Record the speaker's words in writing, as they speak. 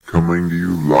Coming to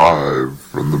you live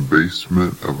from the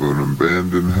basement of an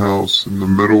abandoned house in the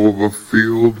middle of a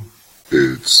field,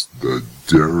 it's the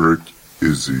Derek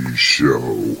Izzy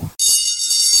Show.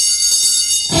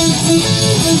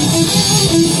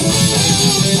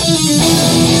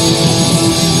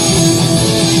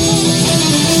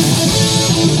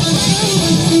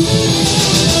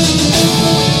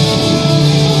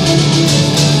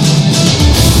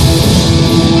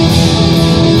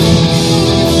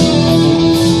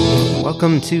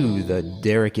 Welcome to the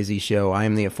Derek Izzy Show. I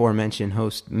am the aforementioned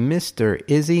host, Mr.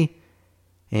 Izzy,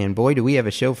 and boy, do we have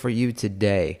a show for you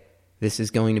today. This is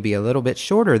going to be a little bit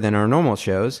shorter than our normal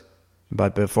shows,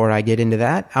 but before I get into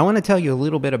that, I want to tell you a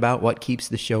little bit about what keeps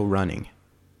the show running.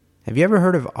 Have you ever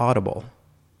heard of Audible?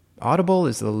 Audible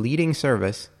is the leading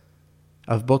service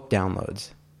of book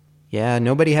downloads. Yeah,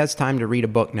 nobody has time to read a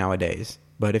book nowadays,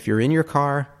 but if you're in your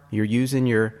car, you're using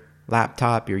your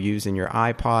laptop, you're using your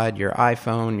iPod, your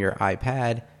iPhone, your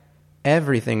iPad,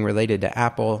 everything related to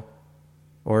Apple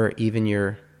or even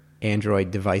your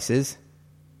Android devices,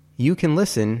 you can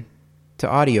listen to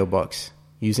audiobooks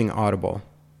using Audible.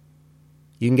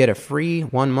 You can get a free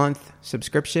 1-month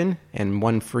subscription and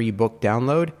 1 free book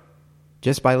download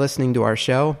just by listening to our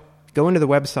show. Go into the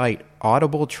website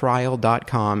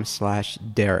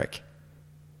audibletrial.com/Derek.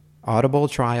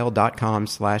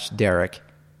 audibletrial.com/Derek.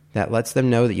 That lets them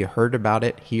know that you heard about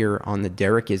it here on the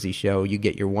Derek Izzy Show. You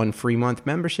get your 1 free month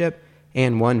membership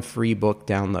and 1 free book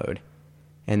download.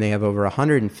 And they have over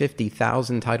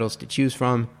 150,000 titles to choose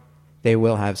from. They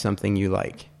will have something you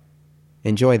like.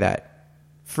 Enjoy that.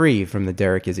 Free from the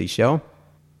Derek Izzy Show.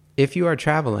 If you are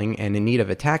traveling and in need of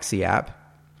a taxi app,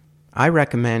 I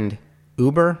recommend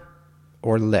Uber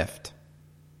or Lyft.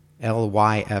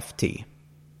 Lyft.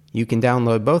 You can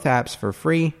download both apps for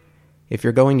free. If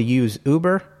you're going to use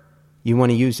Uber, you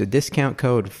want to use the discount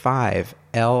code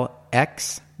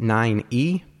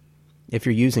 5LX9E. If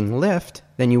you're using Lyft,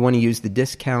 then you want to use the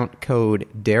discount code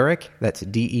Derek, that's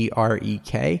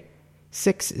DEREK,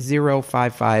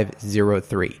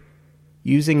 605503.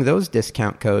 Using those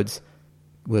discount codes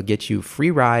will get you free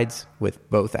rides with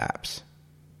both apps.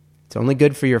 It's only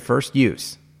good for your first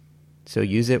use, so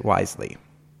use it wisely.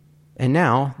 And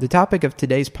now, the topic of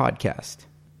today's podcast.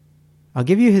 I'll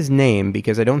give you his name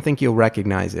because I don't think you'll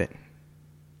recognize it.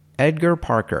 Edgar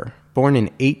Parker, born in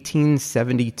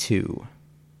 1872.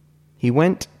 He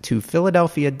went to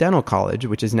Philadelphia Dental College,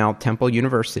 which is now Temple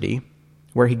University,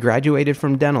 where he graduated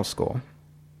from dental school.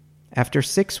 After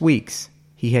 6 weeks,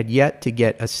 he had yet to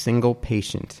get a single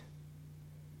patient.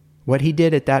 What he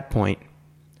did at that point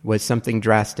was something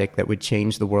drastic that would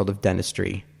change the world of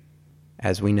dentistry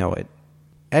as we know it.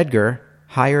 Edgar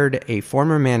hired a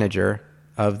former manager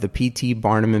of the P.T.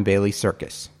 Barnum and Bailey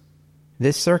Circus.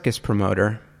 This circus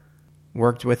promoter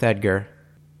worked with Edgar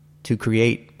to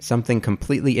create something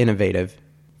completely innovative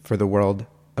for the world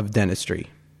of dentistry.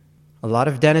 A lot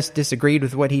of dentists disagreed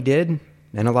with what he did,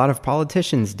 and a lot of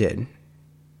politicians did.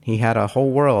 He had a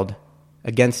whole world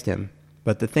against him,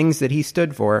 but the things that he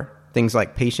stood for, things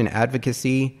like patient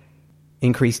advocacy,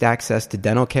 increased access to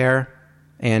dental care,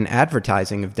 and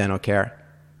advertising of dental care,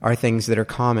 are things that are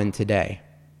common today.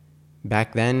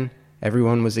 Back then,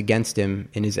 everyone was against him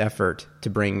in his effort to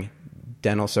bring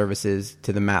dental services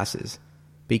to the masses,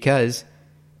 because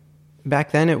back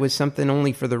then it was something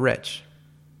only for the rich.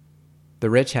 The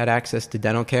rich had access to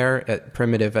dental care,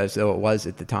 primitive as though it was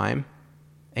at the time,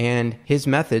 and his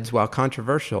methods, while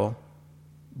controversial,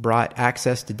 brought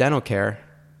access to dental care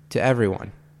to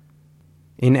everyone.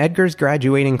 In Edgar's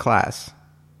graduating class,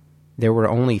 there were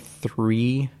only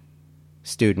 3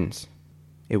 students.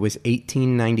 It was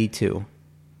 1892.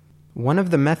 One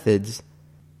of the methods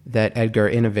that Edgar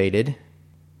innovated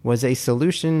was a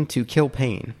solution to kill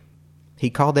pain.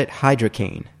 He called it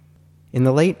hydrocaine. In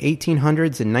the late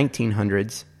 1800s and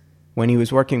 1900s, when he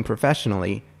was working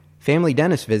professionally, family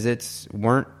dentist visits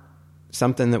weren't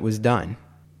something that was done.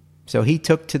 So he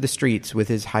took to the streets with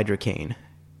his hydrocaine.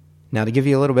 Now, to give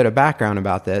you a little bit of background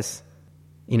about this,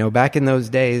 back in those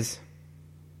days,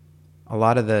 a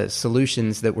lot of the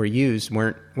solutions that were used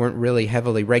weren't really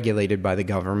heavily regulated by the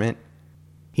government.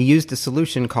 He used a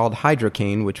solution called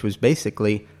hydrocaine, which was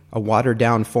basically a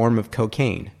watered-down form of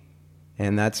cocaine.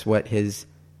 And that's what his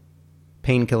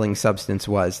pain-killing substance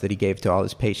was that he gave to all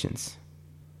his patients.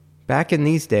 Back in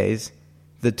these days,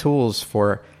 the tools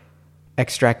for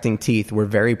extracting teeth were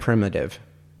very primitive.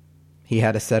 He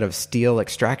had a set of steel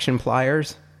extraction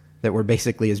pliers that were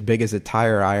basically as big as a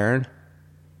tire iron,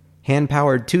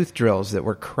 hand-powered tooth drills that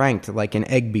were cranked like an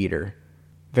egg beater.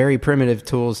 Very primitive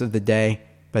tools of the day,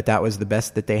 but that was the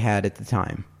best that they had at the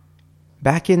time.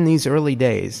 Back in these early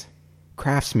days,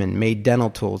 craftsmen made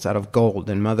dental tools out of gold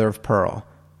and mother of pearl,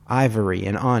 ivory,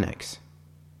 and onyx.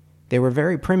 They were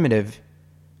very primitive,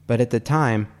 but at the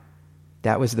time,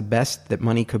 that was the best that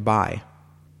money could buy.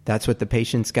 That's what the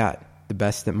patients got, the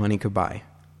best that money could buy.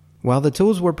 While the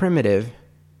tools were primitive,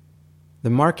 the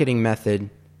marketing method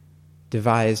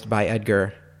devised by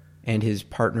Edgar and his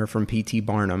partner from P.T.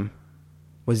 Barnum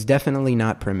was definitely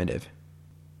not primitive.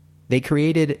 They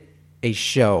created a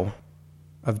show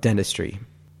of dentistry.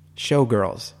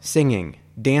 Showgirls, singing,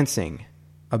 dancing,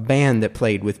 a band that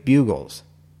played with bugles,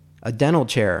 a dental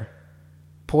chair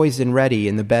poised and ready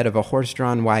in the bed of a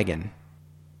horse-drawn wagon.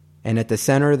 And at the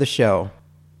center of the show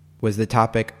was the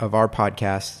topic of our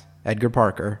podcast, Edgar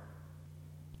Parker,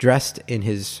 dressed in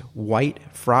his white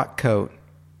frock coat,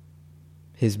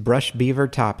 his brush beaver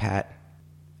top hat,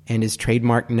 and his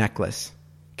trademark necklace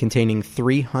containing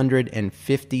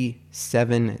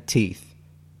 357 teeth,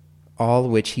 all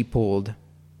which he pulled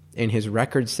in his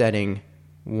record-setting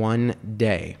 1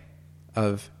 day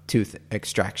of tooth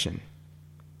extraction.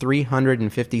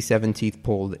 357 teeth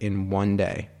pulled in 1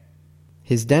 day.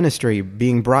 His dentistry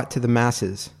being brought to the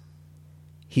masses,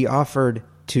 he offered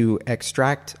to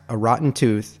extract a rotten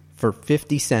tooth for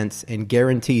 50 cents and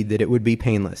guaranteed that it would be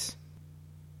painless.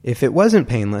 If it wasn't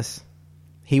painless,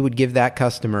 he would give that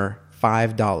customer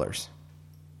 $5.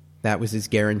 That was his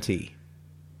guarantee.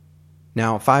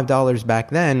 Now, $5 back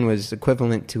then was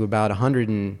equivalent to about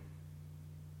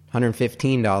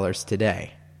 $115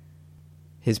 today.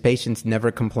 His patients never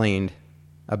complained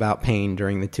about pain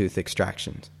during the tooth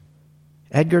extractions.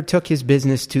 Edgar took his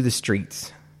business to the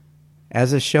streets.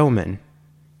 As a showman,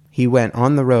 he went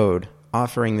on the road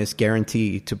offering this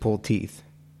guarantee to pull teeth.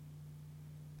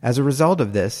 As a result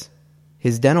of this,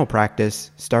 his dental practice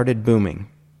started booming.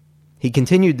 He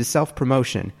continued the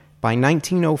self-promotion. By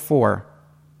 1904,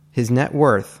 his net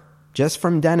worth, just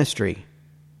from dentistry,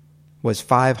 was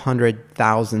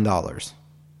 $500,000,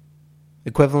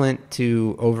 equivalent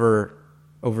to over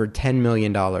 $10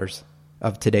 million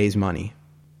of today's money.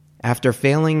 After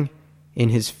failing in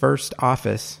his first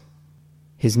office,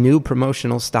 his new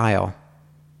promotional style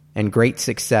and great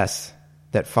success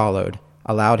that followed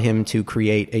allowed him to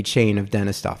create a chain of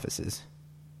dentist offices.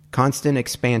 Constant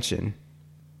expansion,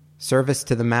 service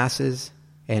to the masses,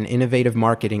 and innovative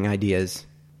marketing ideas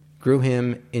grew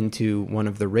him into one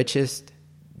of the richest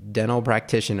dental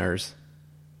practitioners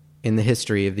in the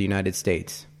history of the United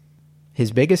States.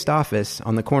 His biggest office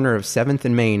on the corner of 7th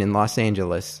and Main in Los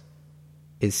Angeles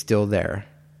is still there.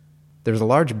 There's a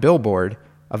large billboard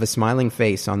of a smiling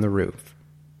face on the roof.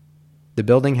 The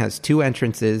building has 2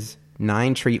 entrances,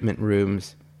 9 treatment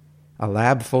rooms, a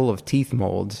lab full of teeth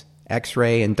molds,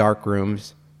 x-ray and dark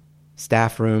rooms,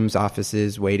 staff rooms,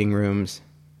 offices, waiting rooms,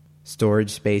 storage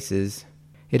spaces.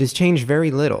 It has changed very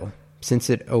little since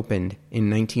it opened in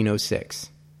 1906.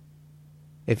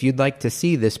 If you'd like to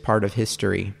see this part of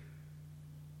history,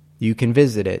 you can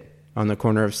visit it on the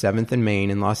corner of 7th and Main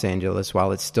in Los Angeles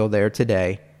while it's still there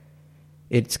today.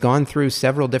 It's gone through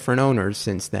several different owners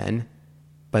since then,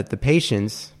 but the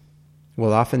patients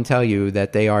will often tell you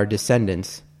that they are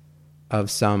descendants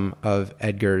of some of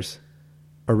Edgar's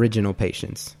original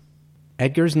patients.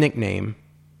 Edgar's nickname,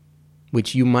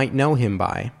 which you might know him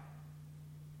by,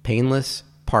 Painless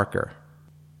Parker.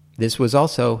 This was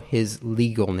also his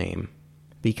legal name,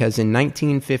 because in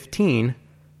 1915,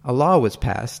 a law was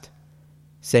passed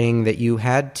saying that you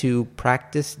had to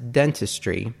practice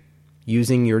dentistry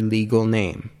using your legal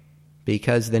name,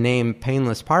 because the name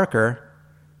Painless Parker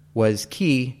was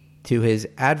key to his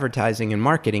advertising and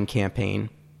marketing campaign.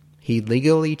 He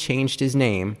legally changed his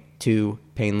name to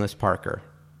Painless Parker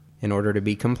in order to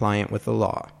be compliant with the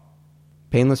law.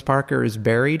 Painless Parker is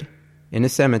buried in a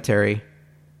cemetery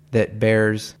that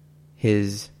bears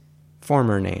his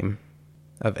former name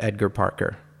of Edgar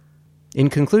Parker. In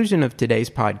conclusion of today's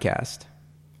podcast,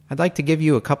 I'd like to give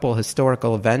you a couple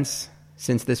historical events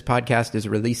since this podcast is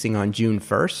releasing on June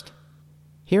 1st.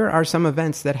 Here are some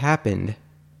events that happened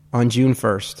on June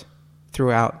 1st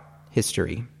throughout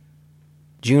history.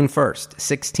 June 1st,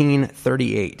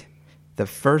 1638. The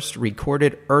first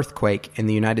recorded earthquake in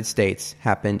the United States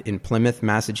happened in Plymouth,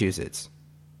 Massachusetts.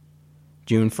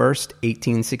 June 1st,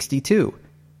 1862.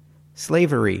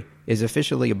 Slavery is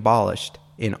officially abolished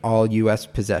in all U.S.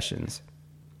 possessions.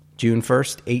 June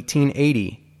 1st,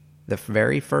 1880. The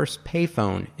very first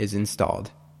payphone is installed.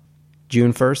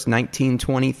 June 1st,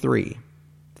 1923.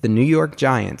 The New York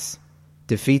Giants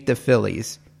defeat the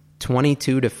Phillies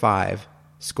 22-5,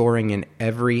 scoring in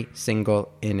every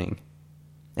single inning.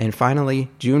 And finally,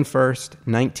 June 1st,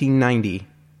 1990,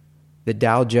 the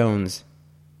Dow Jones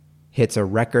hits a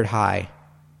record high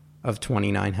of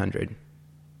 2,900.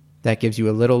 That gives you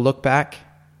a little look back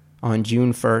on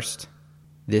June 1st,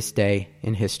 this day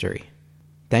in history.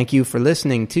 Thank you for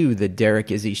listening to The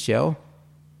Derek Izzy Show.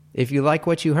 If you like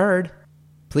what you heard,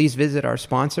 please visit our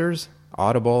sponsors,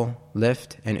 Audible,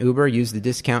 Lyft, and Uber. Use the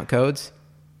discount codes.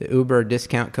 The Uber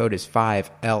discount code is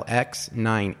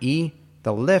 5LX9E.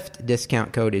 The Lyft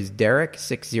discount code is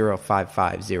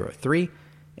Derek605503.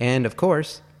 And of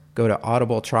course, go to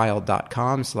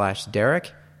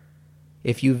audibletrial.com/Derek.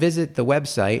 If you visit the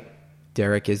website,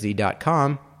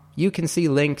 derekizzy.com, you can see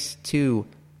links to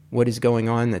what is going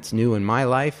on that's new in my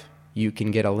life. You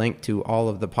can get a link to all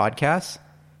of the podcasts,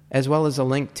 as well as a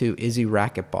link to Izzy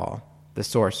Racquetball, the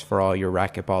source for all your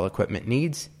racquetball equipment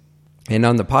needs. And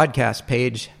on the podcast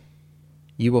page,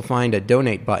 you will find a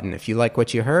donate button. If you like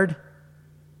what you heard,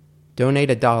 donate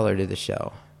 $1 to the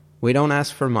show. We don't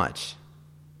ask for much,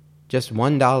 just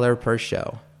 $1 per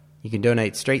show. You can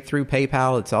donate straight through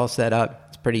PayPal. It's all set up.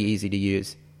 It's pretty easy to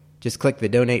use. Just click the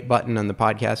donate button on the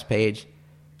podcast page.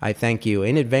 I thank you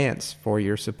in advance for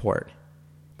your support.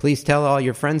 Please tell all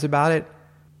your friends about it.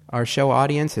 Our show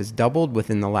audience has doubled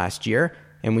within the last year,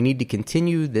 and we need to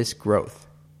continue this growth.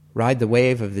 Ride the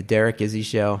wave of the Derek Izzy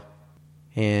Show.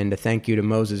 And a thank you to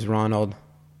Moses Ronald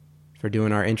for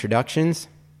doing our introductions.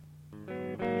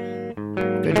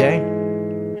 Good day.